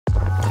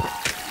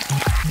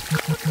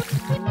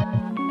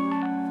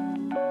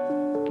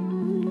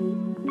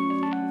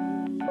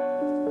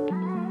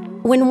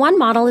When one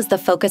model is the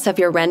focus of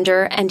your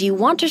render and you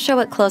want to show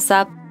it close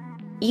up,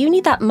 you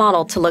need that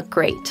model to look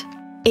great.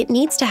 It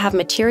needs to have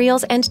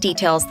materials and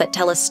details that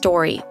tell a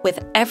story,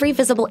 with every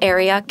visible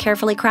area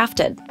carefully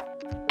crafted.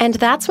 And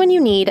that's when you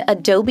need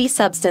Adobe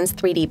Substance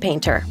 3D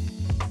Painter.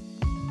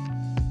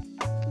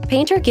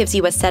 Painter gives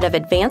you a set of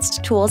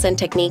advanced tools and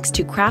techniques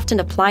to craft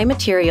and apply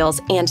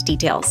materials and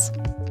details.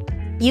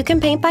 You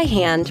can paint by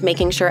hand,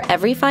 making sure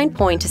every fine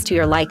point is to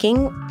your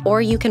liking,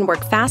 or you can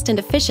work fast and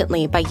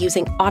efficiently by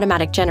using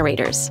automatic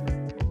generators.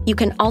 You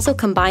can also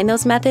combine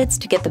those methods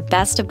to get the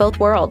best of both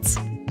worlds.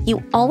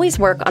 You always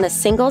work on a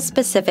single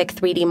specific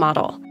 3D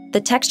model.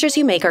 The textures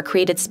you make are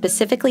created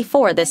specifically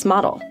for this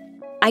model.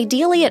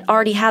 Ideally, it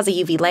already has a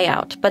UV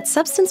layout, but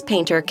Substance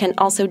Painter can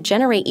also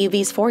generate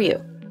UVs for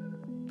you.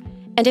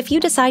 And if you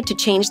decide to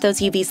change those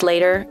UVs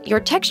later, your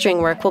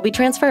texturing work will be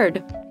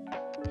transferred.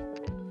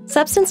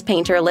 Substance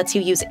Painter lets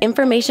you use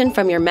information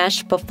from your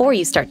mesh before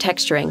you start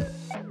texturing.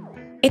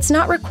 It's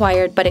not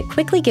required, but it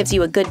quickly gives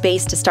you a good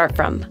base to start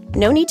from.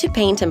 No need to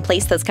paint and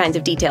place those kinds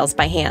of details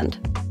by hand.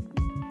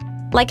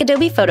 Like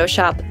Adobe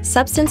Photoshop,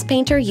 Substance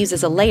Painter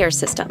uses a layer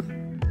system.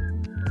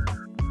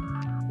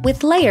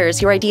 With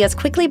layers, your ideas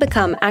quickly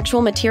become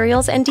actual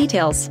materials and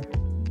details.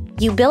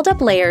 You build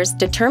up layers,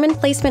 determine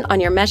placement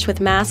on your mesh with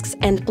masks,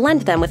 and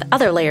blend them with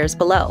other layers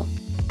below.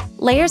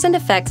 Layers and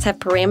effects have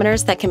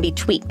parameters that can be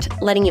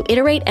tweaked, letting you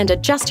iterate and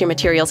adjust your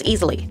materials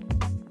easily.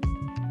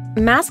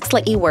 Masks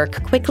let you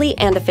work quickly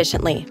and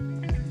efficiently.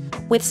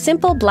 With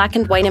simple black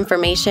and white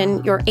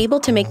information, you're able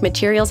to make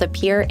materials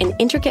appear in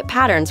intricate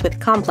patterns with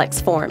complex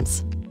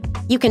forms.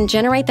 You can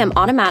generate them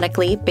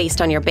automatically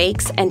based on your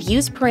bakes and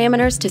use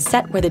parameters to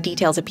set where the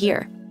details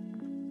appear.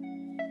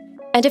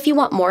 And if you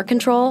want more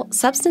control,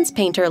 Substance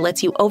Painter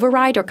lets you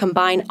override or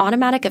combine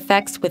automatic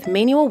effects with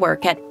manual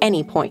work at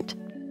any point.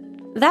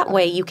 That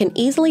way, you can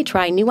easily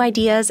try new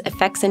ideas,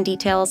 effects, and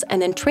details, and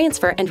then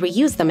transfer and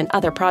reuse them in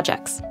other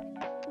projects.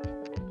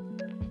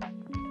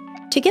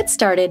 To get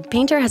started,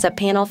 Painter has a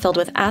panel filled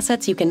with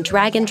assets you can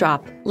drag and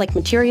drop, like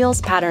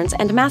materials, patterns,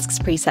 and masks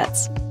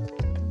presets.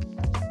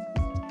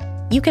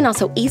 You can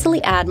also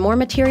easily add more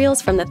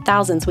materials from the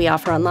thousands we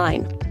offer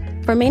online.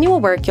 For manual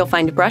work, you'll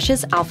find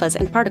brushes, alphas,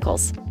 and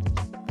particles.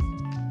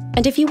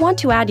 And if you want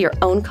to add your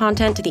own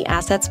content to the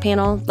Assets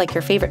panel, like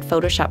your favorite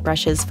Photoshop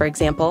brushes, for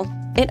example,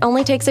 it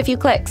only takes a few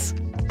clicks.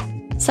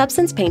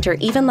 Substance Painter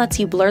even lets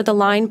you blur the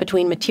line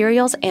between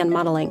materials and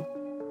modeling.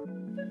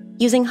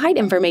 Using height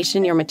information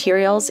in your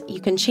materials, you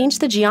can change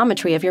the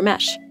geometry of your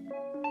mesh.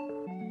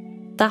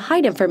 The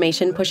height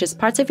information pushes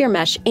parts of your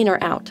mesh in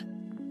or out,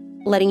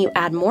 letting you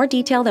add more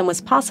detail than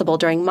was possible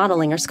during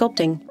modeling or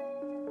sculpting.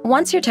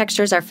 Once your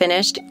textures are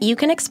finished, you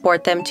can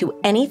export them to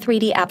any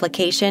 3D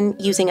application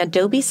using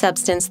Adobe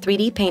Substance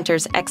 3D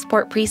Painter's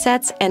export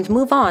presets and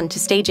move on to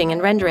staging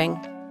and rendering.